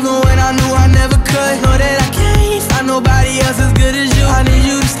changed, even when I knew I never could. Know that I can't find nobody else as good as you. I need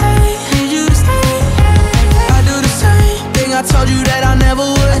you to stay, need you to stay. I do the same thing I told you that I never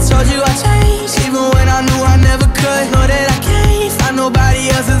would. Told you I changed, even when I knew I never could. Know that I can't find nobody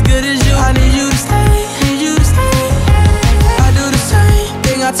else as good as you. I need you to stay, need you to stay. I do the same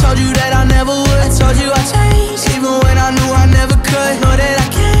thing I told you that I never would. Told you I changed, even when I knew I never could. Know that I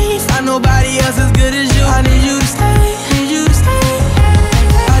can't find nobody else as good as you. I need you to stay, need you to stay.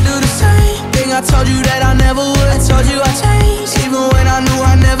 I do the same thing I told you that I never would. Told you I changed, even when I knew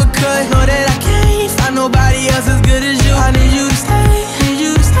I never could. Know that I can't find nobody else as good as you. I need you to stay, need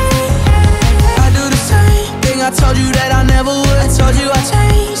you to stay. I do the same thing I told you that I never would. Told you I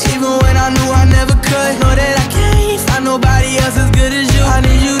changed, even when I knew I never could. Know that I can't find nobody else as good as you. I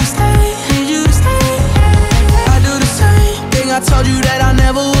need you to stay, need you to stay. I do the same thing I told you that I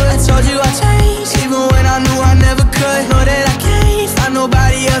never would. Told you I changed, even when I knew I never could. Know that I can't find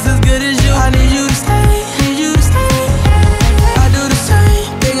nobody else as good as you. I need you to stay, need you to stay. I do the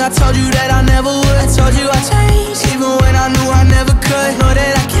same thing I told you that I never would. Told you I changed, even when I knew I never could. Know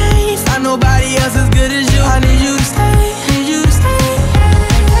that I can't find nobody else as good as you. I need you to stay, need you to stay.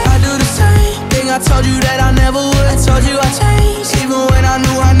 I do the same thing I told you that I never would. Told you I changed, even when I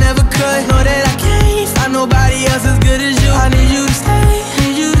knew I never could. Know that I can't find nobody else as good as you. I need you to stay,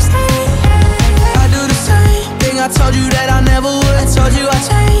 need you to stay. I do the same thing I told you that I never would. Told you I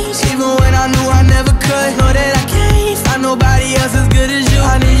changed, even when I knew I never could. Know that I can't find nobody else as good as you.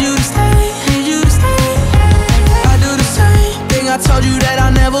 I need you to stay, need you to stay. I do the same thing I told you that I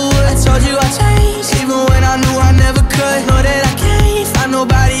never would. Told you I changed, even when I knew I never could. Know that I can't find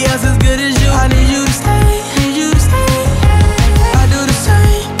nobody else as good as you. I need you to stay, need you to stay. I do the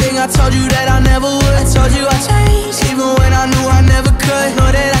same thing I told you that I never would. Told you I changed, even when I knew I never could. Know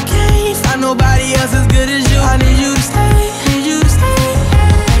that I can't find nobody else as good as you. I need you to stay, need you to stay.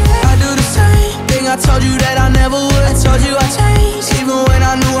 I do the same thing I told you that I never would. Told you I changed, even when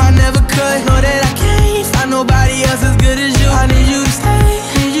I knew I never could. Know that I can't find nobody else as good as you. I need you to stay,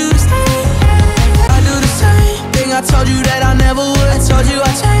 need you to stay. I do the same thing I told you that I never would. Told you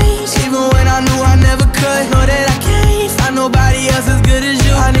I changed, even when I knew I never could. Know that I can't find nobody else as good as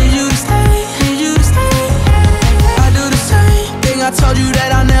you. I need you to stay, need you to stay. I do the same thing thing I told you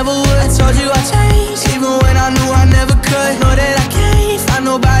that I never would. Told you I changed, even when I knew I never could. Know that I can't find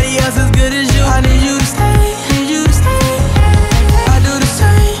nobody else as good as you. I need you to stay, need you to stay. I do the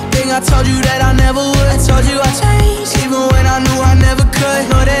same thing I told you that I never would. Told you I changed, even when I knew I never could.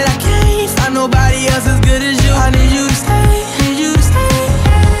 Know that I can't find nobody else as good as you. I need you to stay, need you to stay.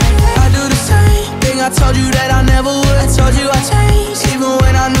 I do the same thing I told you that I never would. Told you I changed, even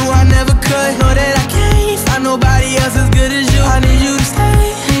when I knew I never could. Know that I can't find nobody else as good as you. I need you to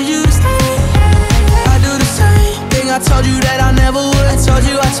stay, need you to stay. I do the same thing I told you that I never would. Told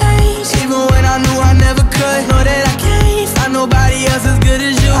you I changed, even when I knew I never could. Know that I can't find nobody else as good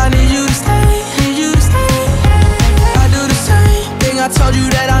as you. I need you to stay, need you to stay. I do the same thing I told you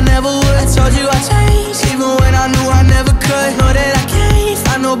that I never would. Told you I changed, even when I knew I never could. Know that I can't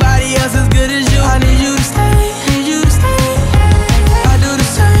find nobody else as good as you. I need you to stay, need you to stay. I do the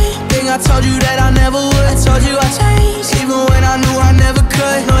same thing I told you that I never would. Told you I changed, even when I knew I never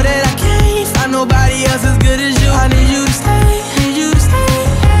could. Know that I can't find nobody else as good as you. I need you to stay, need you to stay.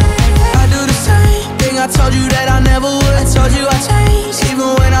 I do the same thing I told you that I never would. Told you I changed, even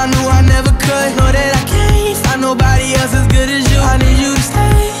when I knew I never could. Know that I can't find nobody else as good as you. I need you to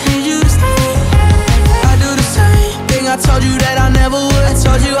stay, need you to stay. I do the same thing I told you that I never would.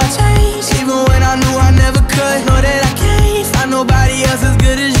 Told you I changed, even when I knew I never could. Know that I can't find nobody else as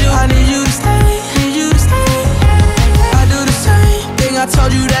good as you. I need you to stay, need you to stay. I do the same thing I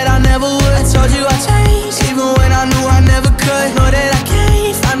told you that I never would. Told you I changed, even when I knew I never could. Know that I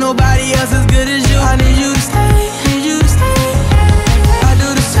can't find nobody else as good as you. I need you to stay, need you to stay. I do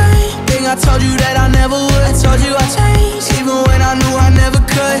the same thing I told you that I never would. Told you I changed, even when I knew I never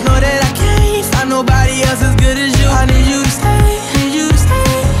could. Know that I can't find nobody else as good as you. I need you to stay, need you to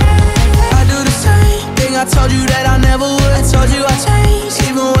stay. I do the same thing I told you that I never would. Told you I changed,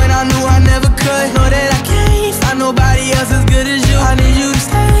 even when I knew I never could. Know that I can't find nobody else as good as you. I need you to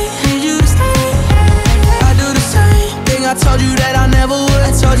stay, need you to stay. I do the same thing I told you that I never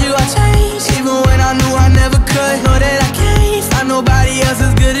would. Told you I changed, even when I knew I never could. Know that I can't find nobody else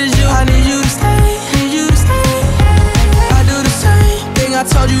as good as you. I need you to stay, need you to stay. I do the same thing I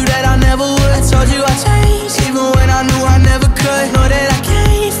told you that I never would. Told you I changed, even when I knew I never could. Know that I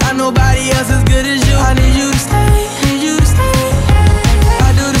can't find nobody else as good as you. I need you to stay, need you to stay.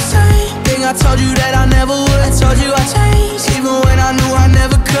 I do the same thing I told you that I never would. Told you I changed, even when I knew I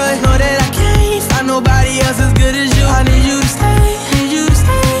never could. Know that I can't find nobody else as good as you. I need you to stay, need you to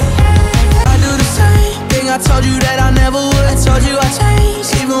stay. I do the same thing I told you that I never would. Told you I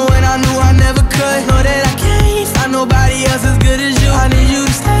changed, even when I knew I never could. Know that I can't find nobody else as good as you. I need you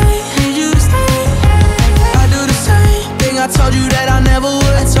to stay, need you to stay. I do the same thing I told you that I never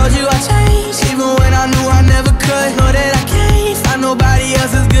would. Told you I changed, even when I knew I never could. Know that I can't find nobody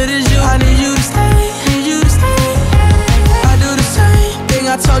else as good as you. I need you to stay, need you to stay. I do the same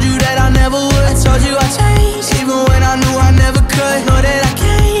thing I told you that I never would. Told you I changed, even when I knew I never could. Know that I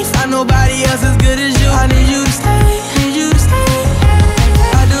can't find nobody else as good as you. I need you to stay, need you to stay.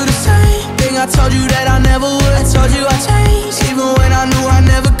 I do the same thing I told you that I never would. Told you I changed, even when I knew I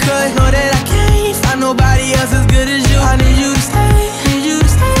never could. Know that I can't find nobody else as good as you. I need you to stay, need you to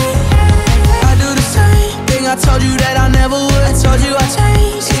stay. I do the same thing I told you that I never would. Told you I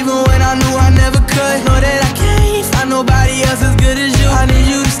changed, even when I knew I never could. Know that I can't find nobody else as good as you. I need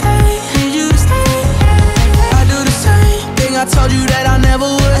you to stay, need you to stay. I do the same thing I told you that I never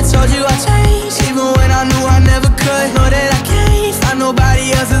would. Told you I changed, even when I knew I never could. Know that I can't find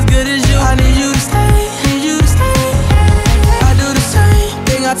nobody else as good as you. I need you to stay, need you to stay. I do the same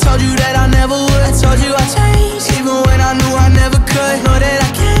thing I told you that I never would. Told you I changed, even when I knew I never could. Know that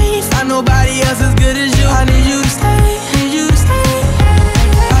I can't find nobody else as good as you. I need you to stay, need you to stay.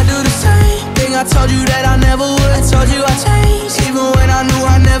 I do the same thing I told you that I never would. Told you I changed, even when I knew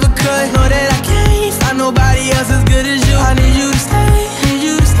I never could. Know that I can't find nobody else as good as you. I need you to stay, need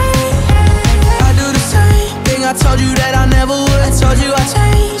you to stay. I do the same thing I told you that I never would. Told you I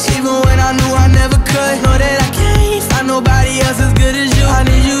changed, even when I knew I never could. Know that I can't find nobody else as good as you. I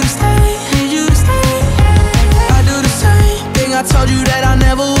need you to stay, need you to stay. I do the same thing I told you that I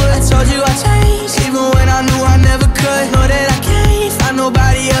never would. Told you I changed, even when I knew I never could. Know that I can't find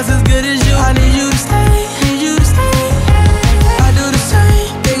nobody else as good as you. I need you to stay, need you to stay. I do the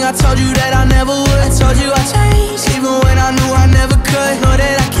same thing I told you that I never would. Told you I changed, even when I knew I never could. Know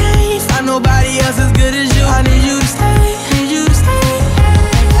that I can't find nobody else as good as you. I need you to stay, need you to stay.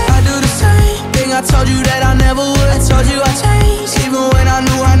 I do the same thing I told you that I never would. Told you I changed, even when I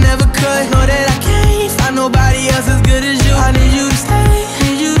knew I never could. Know that I can't find nobody else as good as you. I need you to stay,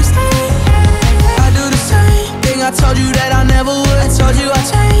 need you to stay. I do the same thing I told you that I never would. Told you I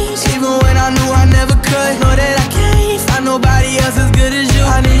changed, even when I knew I never could. Know that I can't find nobody else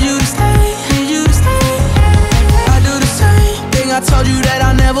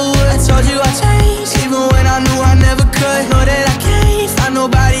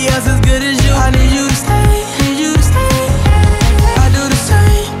nobody else as good as you. I need you to stay, need you to stay. I do the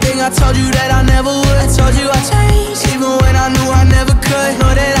same thing I told you that I never would. Told you I changed, even when I knew I never could.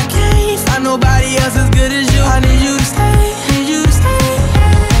 Know that I can't find nobody else as good as you. I need you to stay, need you to stay.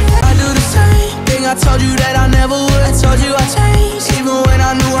 I do the same thing I told you that I never would. Told you I changed, even when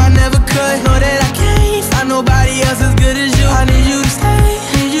I knew I never could. Know that I can't find nobody else as good as you. I need you to stay,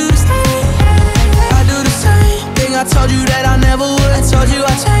 need you to stay. I do the same thing I told you that I never would. Told you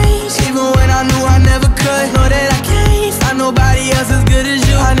I changed, even when I knew I never could. Know that I can't find nobody else as good as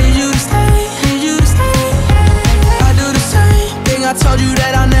you. I need you to stay, need you to stay. I do the same thing I told you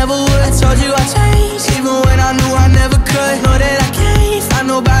that I never would. Told you I changed, even when I knew I never could. Know that I can't find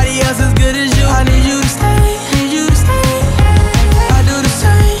nobody else as good as you. I need you to stay, need you to stay. I do the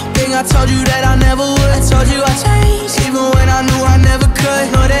same thing I told you that I never would. Told you I changed, even when I knew I never could.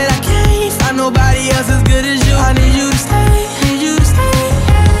 Know that I can't find nobody else as good as you. I need you to stay, need you to stay.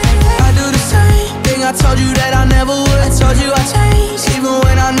 I do the same thing I told you that I never would. Told you I changed, even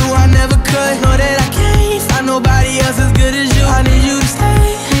when I knew I never could. Know that I can't find nobody else as good as you. I need you to stay,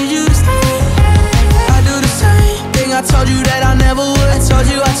 need you to stay. I do the same thing I told you that I never would. Told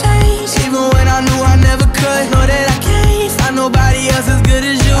you I changed, even when I knew I never could. Know that I can't find nobody else as good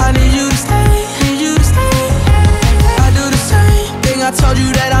as you. I need you to stay, need you to stay. I do the same thing I told you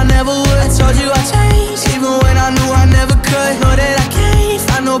that I never would. Told you I changed, even when I knew I never could. Know that I can't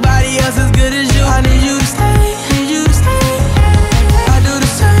find nobody else as good as you. I need you to stay, need you to stay. I do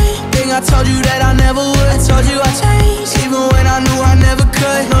the same thing I told you that I never would. Told you I changed, even when I knew I never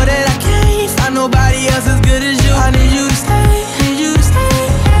could. Know that I can't find nobody else as good as you. I need you to stay, need you to stay.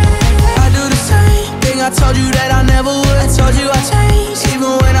 I do the same thing I told you that I never would. Told you I changed,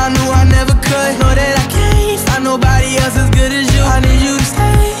 even when I knew I never could. Know that I can't find nobody else as good as you. I need you to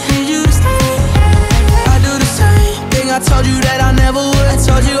stay, need you to stay. I do the same thing I told you that I never would.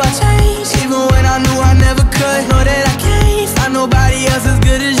 Told you I changed, even when I knew I never could. Know that I can't find nobody else as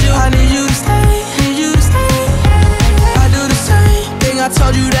good as you. I need you to stay, need you to stay. I do the same thing I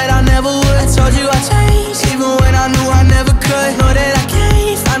told you that I never would. Told you I changed, even when I knew I never could. Know that I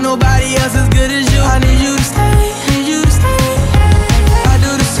can't find nobody else as good as you. I need you to stay, need you to stay. I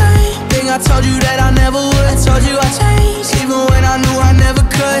do the same thing I told you that I never would. Told you I changed, even when I knew I never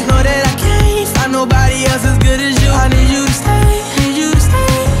could. Know that I can't find nobody else as good as you. I need you to stay, need you to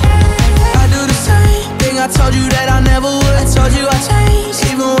stay. I do the same thing I told you that I never would. Told you I changed,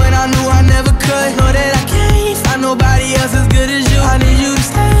 even when I knew I never could. Know that I can't find nobody else as good as you. I need you to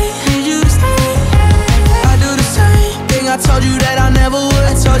stay, need you to stay. I do the same thing I told you that I never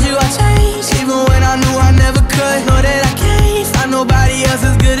would. Told you I changed, even when I knew I never could. Know that I can't find nobody else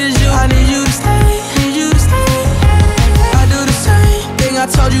as good as you. I need you to stay, need you to stay. I do the same thing I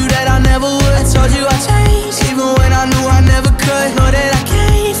told you that I never would. Told you I changed, even when I knew I never could. Know that I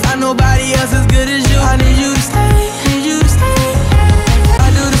can't find nobody else as good as you. I need you to stay, need you to stay. I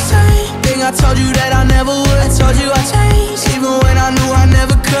do the same thing I told you that I never would. Told you I changed, even when I knew I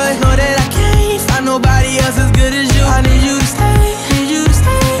never could. Know that I can't find nobody else as good as you. I need you to stay, need you to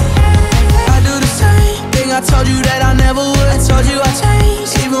stay. I do the same thing I told you that I never would. Told you I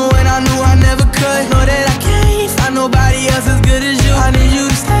changed, even when I knew I never could. Know that I can't find nobody else as good as you. I need you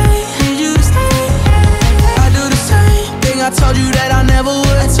to stay, need you to stay. I do the same thing I told you that I never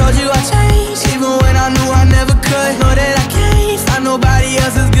would. Told you I changed,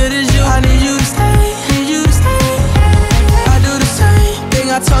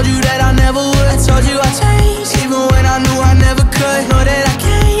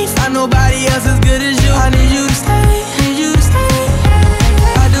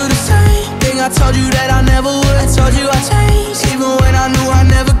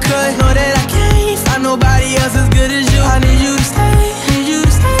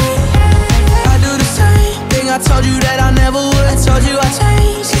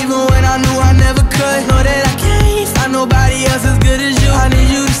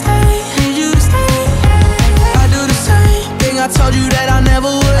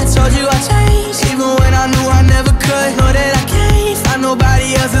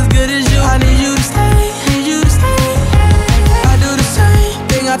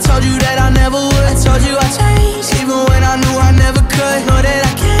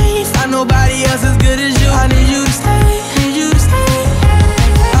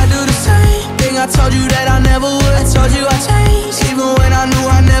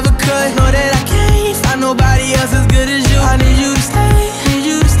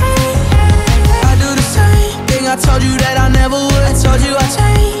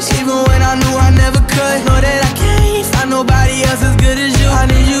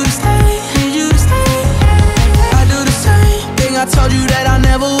 I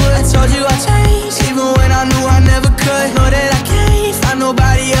never would. I told you I'd change, even when I knew I never could. Know that I can't find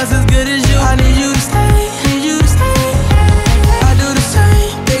nobody else as good as you. I need you to stay, need you to stay. I do the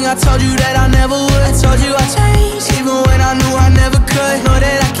same thing, I told you that I never would. I told you I'd change, even when I knew I never could. Know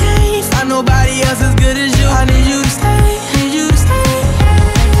that